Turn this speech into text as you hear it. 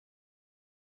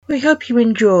We hope you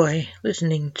enjoy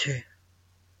listening to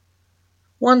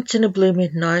Once in a Blue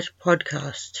Midnight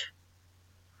podcast.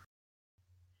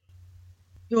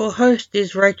 Your host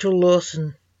is Rachel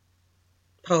Lawson,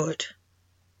 poet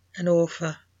and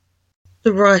author,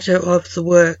 the writer of the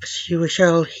works you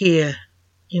shall hear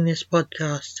in this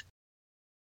podcast.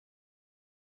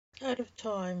 Out of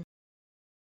time.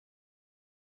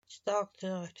 It's dark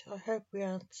tonight. I hope we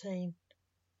aren't seen.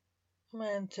 A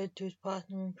man said to his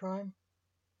partner in crime.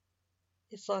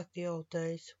 It's like the old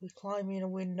days. We climb in a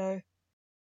window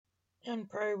and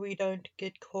pray we don't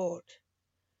get caught,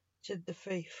 said the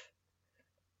thief,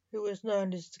 who was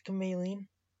known as the chameleon,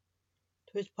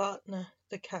 to his partner,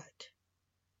 the cat,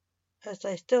 as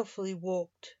they stealthily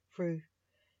walked through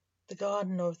the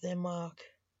garden of their mark.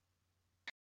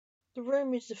 The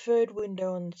room is the third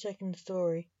window on the second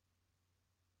story,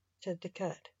 said the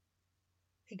cat,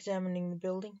 examining the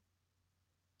building.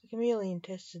 The chameleon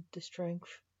tested the strength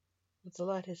of the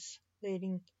lattice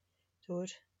leading to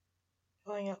it,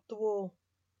 going up the wall.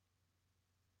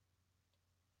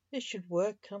 This should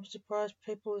work. I'm surprised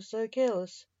people are so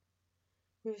careless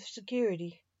with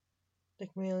security, the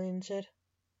chameleon said,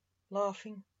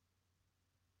 laughing.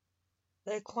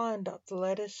 They climbed up the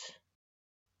lattice,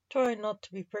 trying not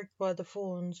to be pricked by the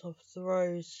thorns of the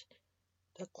rose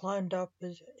that climbed up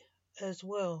as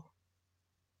well.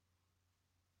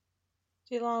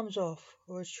 The alarm's off,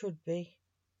 or it should be,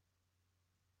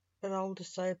 but I'll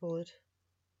disable it,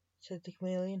 said the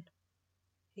chameleon.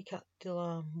 He cut the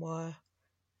alarm wire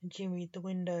and jimmied the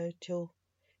window till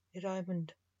it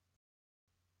opened.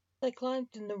 They climbed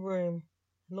in the room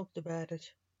and looked about it.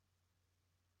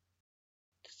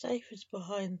 The safe is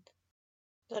behind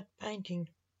that painting,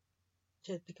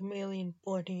 said the chameleon,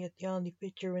 pointing at the only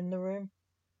picture in the room.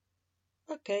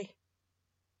 Okay.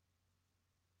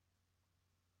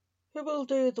 Who will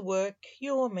do the work,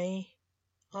 you or me?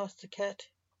 Asked the cat,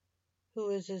 who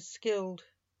was as skilled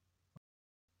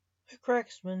a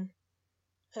cracksman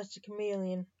as the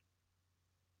chameleon.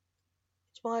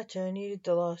 It's my turn, you did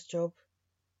the last job,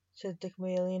 said the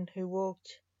chameleon, who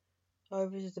walked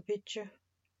over to the picture,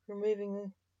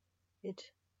 removing it,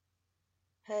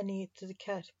 handing it to the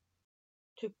cat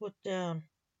to put down.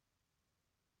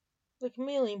 The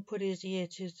chameleon put his ear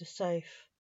to the safe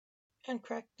and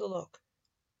cracked the lock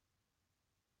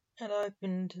and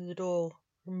opened the door,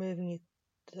 removing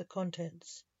the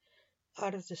contents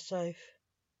out of the safe,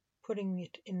 putting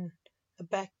it in a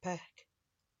backpack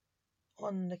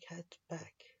on the cat's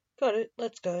back. Got it,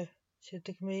 let's go, said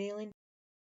the chameleon.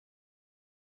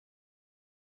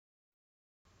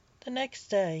 The next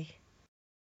day,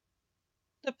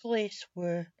 the police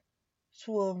were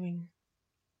swarming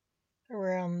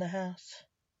around the house.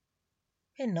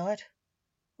 Midnight,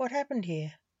 what happened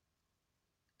here?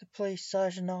 The police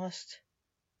sergeant asked.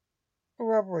 A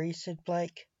robbery, said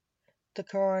Blake, the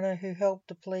coroner who helped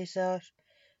the police out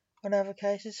on other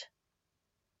cases.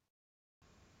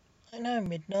 I know,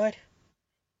 Midnight,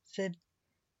 said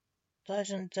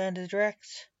Sergeant Xander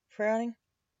Drax, frowning.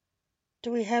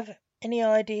 Do we have any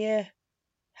idea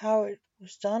how it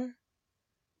was done?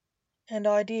 And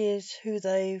ideas who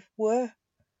they were?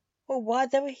 Or why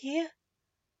they were here?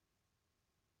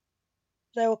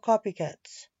 They were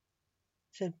copycats,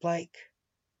 said Blake,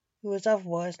 who was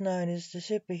otherwise known as the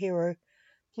superhero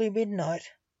Blue Midnight.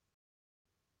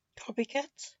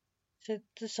 Copycats? Said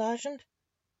the sergeant.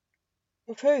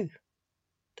 Of who?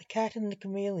 The cat and the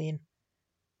chameleon,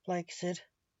 Blake said.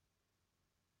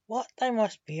 What, they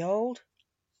must be old,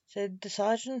 said the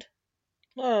sergeant.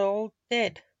 Not old,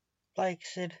 dead, Blake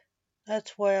said.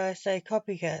 That's why I say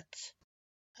copycats.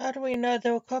 How do we know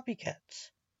they were copycats?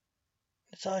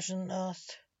 The sergeant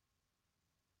asked.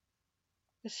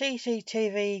 The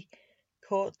CCTV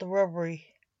caught the robbery.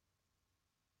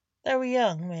 They were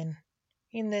young men,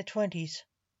 in their 20s.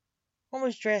 One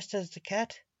was dressed as the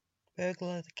cat,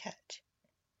 burglar the cat.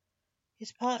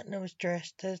 His partner was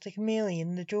dressed as the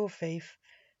chameleon, the jewel thief,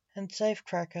 and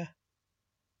safecracker,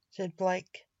 said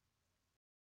Blake.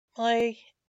 My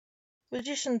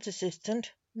magician's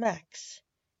assistant, Max,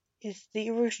 is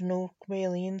the original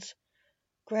chameleon's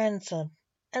grandson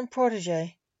and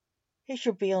protege. He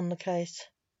should be on the case.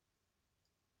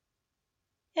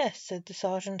 Yes, said the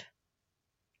sergeant.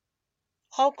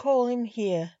 I'll call him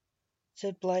here,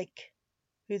 said Blake,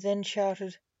 who then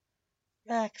shouted,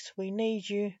 Max, we need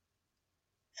you.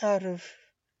 Out of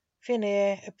thin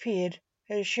air appeared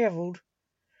a dishevelled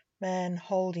man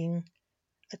holding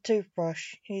a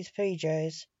toothbrush in his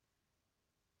PJs.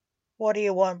 What do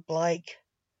you want, Blake?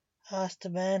 Asked the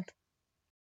man.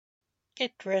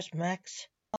 Get dressed, Max.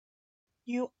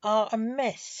 You are a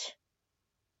mess,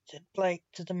 said Blake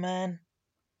to the man.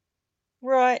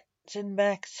 Right, said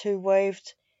Max, who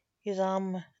waved his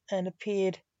arm and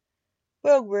appeared,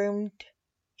 well-groomed,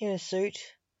 in a suit.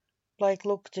 Blake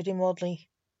looked at him oddly.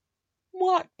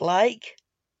 What, Blake?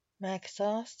 Max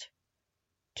asked.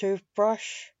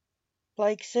 Toothbrush,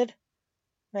 Blake said.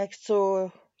 Max saw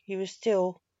he was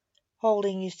still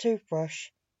holding his toothbrush.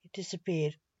 It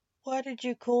disappeared. Why did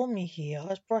you call me here? I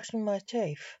was brushing my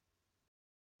teeth.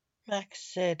 Max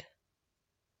said.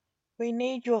 We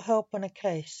need your help on a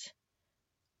case,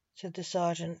 said the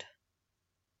sergeant.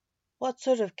 What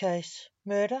sort of case?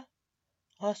 Murder?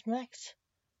 Asked Max.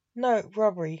 No,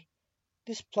 robbery.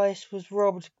 This place was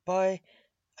robbed by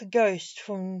a ghost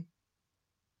from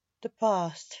the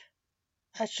past.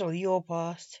 Actually, your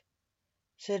past,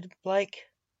 said Blake.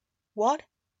 What?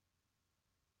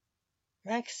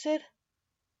 Max said.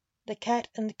 The cat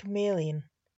and the chameleon.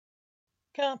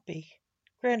 Can't be.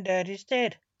 Grandad is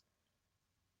dead.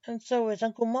 And so is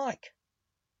Uncle Mike,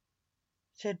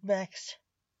 said Max.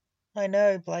 I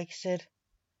know, Blake said.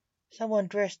 Someone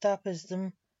dressed up as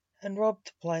them and robbed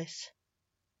the place,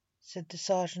 said the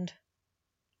sergeant.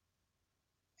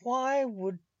 Why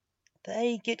would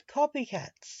they get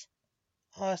copycats?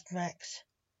 Asked Max.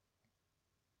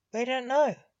 We don't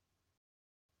know,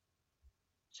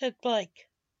 said Blake.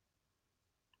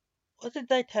 What did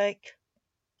they take?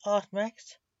 Asked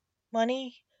Max.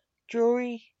 Money,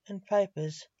 jewelry, and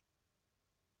papers.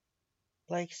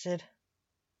 Blake said.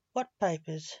 What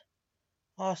papers?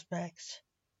 Asked Max.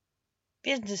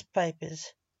 Business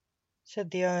papers, said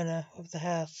the owner of the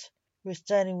house, who was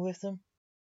standing with them.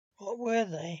 What were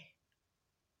they?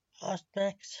 Asked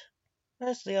Max.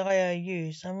 Mostly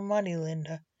IOUs. I'm a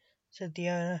moneylender, said the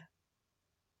owner.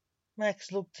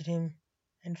 Max looked at him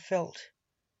and felt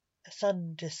a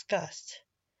sudden disgust.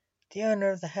 The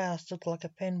owner of the house looked like a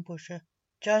pen pusher.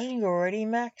 Judging already,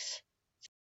 Max?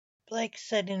 Blake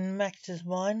said in Max's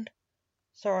mind.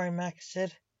 Sorry, Max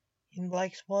said in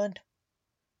Blake's mind.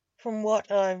 From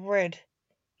what I've read,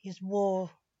 he's more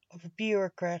of a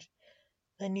bureaucrat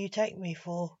than you take me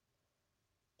for,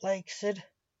 Blake said.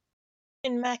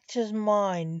 In Max's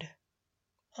mind.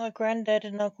 Are Grandad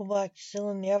and Uncle Mike still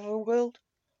in the other world?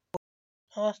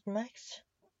 Asked Max.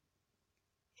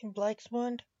 In Blake's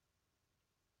mind.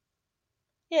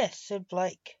 Yes, said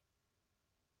Blake.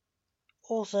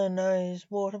 Also known as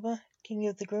Mortimer, King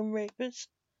of the Grim Reapers.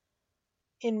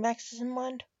 In Max's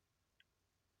mind.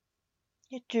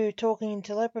 You two talking in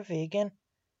telepathy again?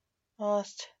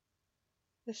 Asked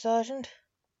the sergeant.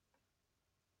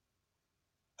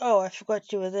 Oh, I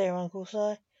forgot you were there, Uncle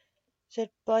Si, said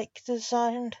Blake to the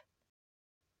sergeant.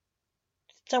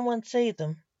 Did someone see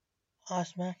them?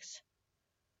 Asked Max.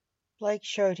 Blake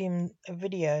showed him a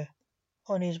video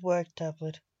on his work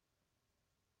tablet.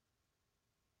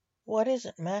 What is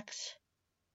it, Max?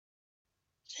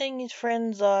 Seeing his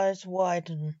friend's eyes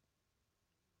widen.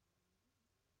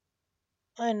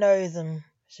 I know them,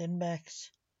 said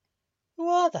Max. Who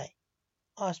are they?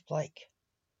 Asked Blake.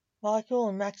 Michael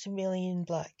and Maximilian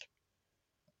Blake,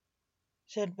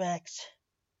 said Max.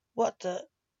 What the?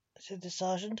 Said the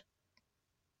sergeant.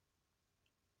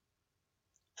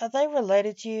 Are they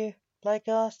related to you? Blake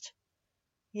asked.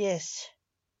 Yes,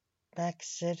 Max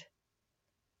said.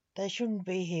 They shouldn't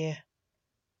be here.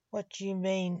 What do you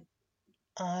mean?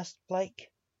 Asked Blake.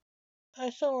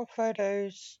 I saw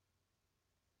photos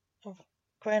of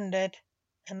Grandad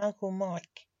and Uncle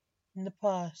Mike in the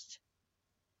past.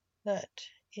 That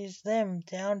is them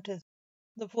down to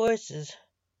the voices,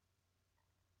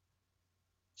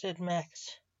 said Max.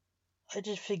 I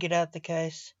just figured out the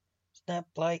case,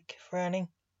 snapped Blake, frowning.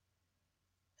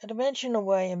 A dimension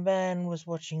away a man was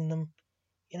watching them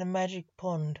in a magic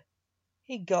pond.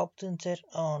 He gulped and said,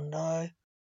 Oh no.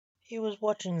 He was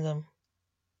watching them.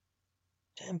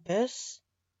 Tempest?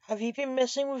 Have you been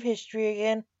messing with history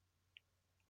again?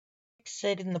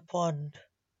 Said in the pond.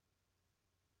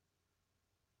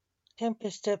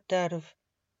 Tempest stepped out of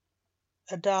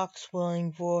a dark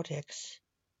swirling vortex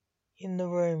in the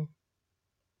room,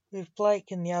 with Blake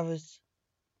and the others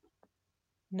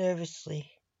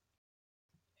nervously.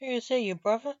 Who is he, your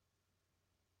brother?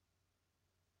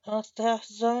 Asked the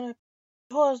house's owner.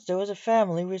 Because there was a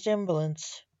family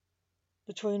resemblance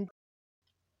between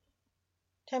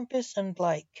Tempest and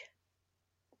Blake.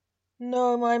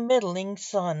 No, my meddling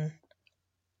son,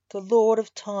 the Lord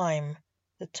of Time,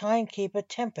 the timekeeper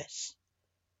Tempest.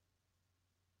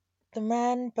 The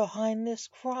man behind this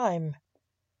crime,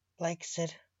 Blake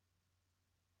said.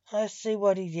 I see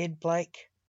what he did, Blake,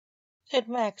 said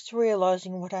Max,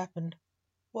 realizing what happened.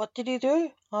 What did he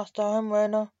do? Asked the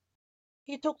homeowner.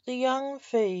 He took the young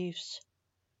thieves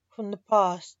from the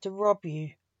past to rob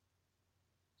you,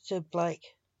 said Blake.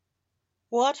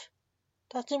 What?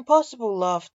 That's impossible,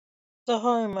 laughed the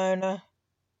homeowner,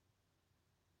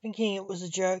 thinking it was a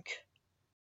joke.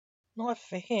 Not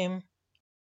for him.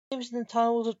 He lives in the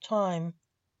tunnels of time,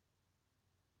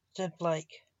 said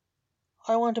Blake.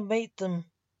 I want to meet them,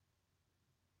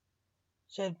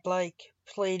 said Blake,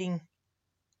 pleading.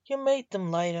 You'll meet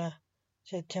them later,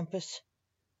 said Tempest.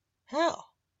 How?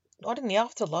 Not in the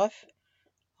afterlife.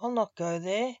 I'll not go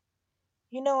there.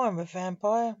 You know I'm a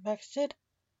vampire, Max said.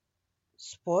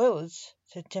 Spoilers,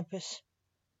 said Tempest.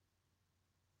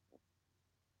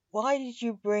 Why did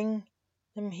you bring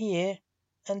them here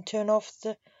and turn off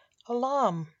the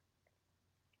alarm?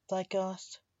 Blake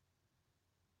asked.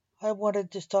 I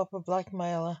wanted to stop a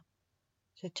blackmailer,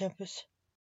 said Tempest.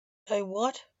 A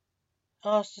what?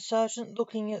 Asked the sergeant,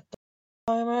 looking at the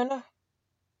homeowner.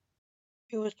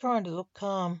 He was trying to look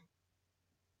calm.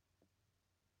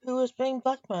 Who was being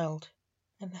blackmailed?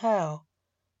 And how?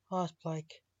 Asked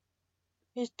Blake.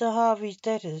 Mr. Harvey's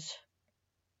debtors,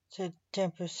 said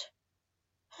Tempest.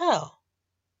 How?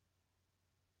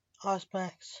 Asked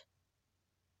Max.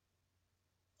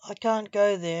 I can't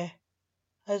go there,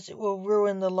 as it will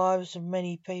ruin the lives of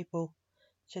many people,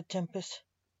 said Tempest.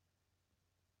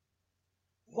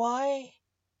 Why?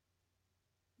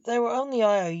 They were only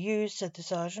IOUs, said the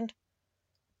sergeant.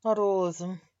 Not all of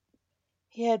them.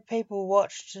 He had people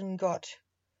watched and got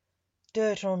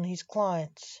dirt on his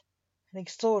clients and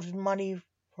extorted money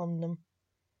from them,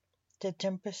 said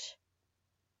Tempest.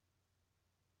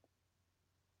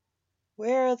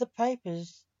 Where are the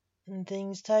papers and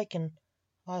things taken?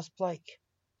 Asked Blake.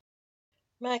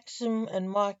 Maxim and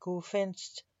Michael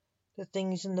fenced the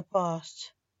things in the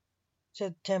past,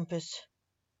 said Tempest.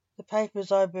 The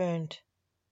papers I burned.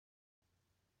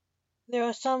 There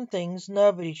are some things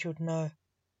nobody should know.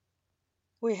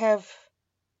 We have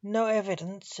no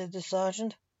evidence, said the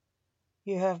sergeant.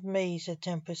 You have me, said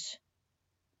Tempest.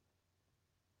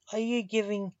 Are you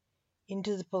giving in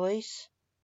to the police?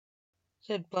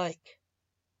 Said Blake.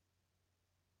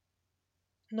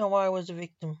 No, I was a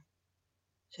victim,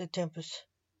 said Tempest.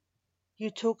 You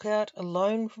took out a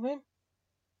loan from him?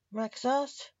 Max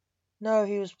asked. No,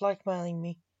 he was blackmailing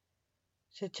me,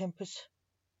 said Tempest.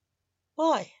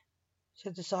 Why?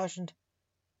 Said the sergeant.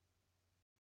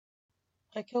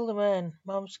 I killed a man,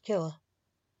 Mum's killer.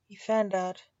 He found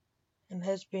out and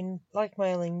has been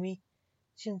blackmailing me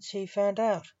since he found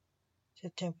out,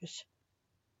 said Tempest.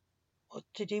 What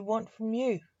did he want from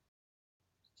you?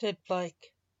 Said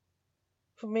Blake.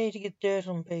 For me to get dirt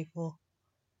on people,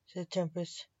 said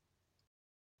Tempest.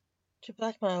 To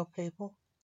blackmail people,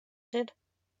 said.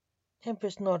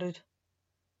 Tempest nodded.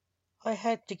 I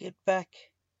had to get back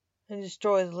and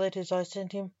destroy the letters I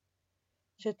sent him,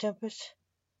 said Tempest.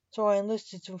 So I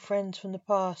enlisted some friends from the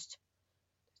past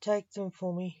to take them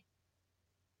for me.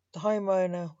 The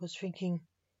homeowner was thinking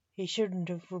he shouldn't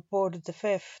have reported the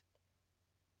theft.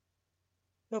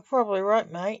 You're probably right,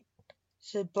 mate,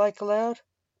 said Blake aloud,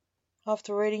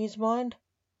 after reading his mind.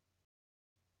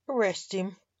 Arrest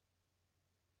him,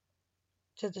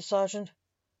 said the sergeant.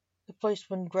 The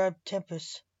policeman grabbed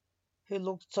Tempest, who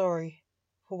looked sorry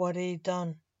for what he had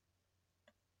done,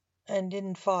 and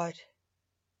didn't fight.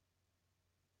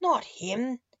 Not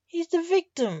him, he's the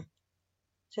victim,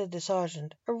 said the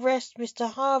sergeant. Arrest Mr.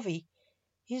 Harvey,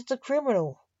 he's the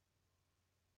criminal.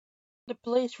 The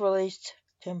police released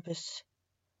Tempest,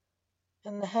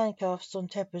 and the handcuffs on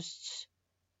Tempest's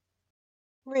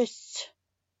wrists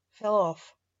fell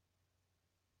off.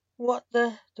 What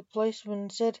the policeman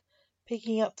said,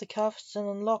 picking up the cuffs and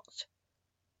unlocked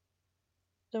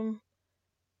them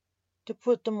to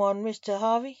put them on Mr.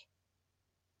 Harvey.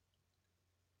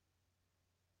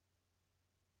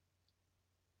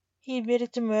 He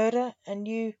admitted to murder, and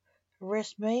you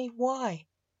arrest me? Why?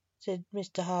 Said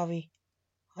Mr. Harvey.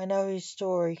 I know his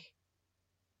story.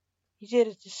 He did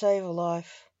it to save a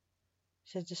life,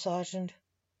 said the sergeant,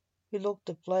 who looked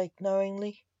at Blake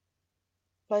knowingly.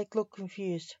 Blake looked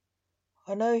confused.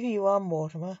 I know who you are,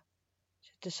 Mortimer,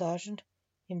 said the sergeant,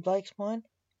 in Blake's mind.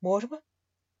 Mortimer?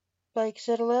 Blake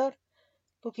said aloud,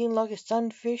 looking like a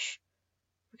stunned fish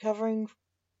recovering.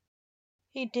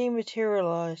 He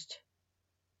dematerialized.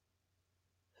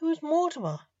 Who's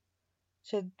Mortimer?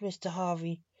 Said Mr.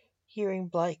 Harvey, hearing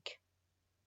Blake.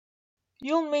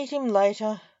 You'll meet him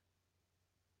later,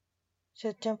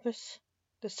 said Tempest.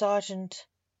 The sergeant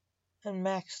and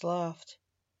Max laughed.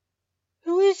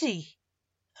 Who is he?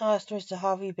 Asked Mr.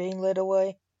 Harvey, being led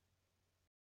away.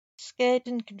 Scared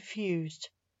and confused,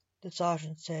 the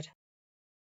sergeant said.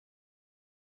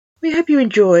 We hope you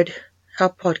enjoyed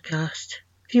our podcast.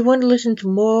 If you want to listen to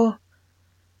more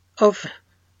of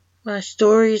my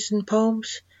stories and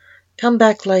poems, come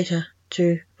back later.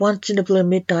 to Once in a Blue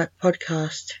Midnight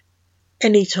podcast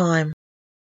anytime.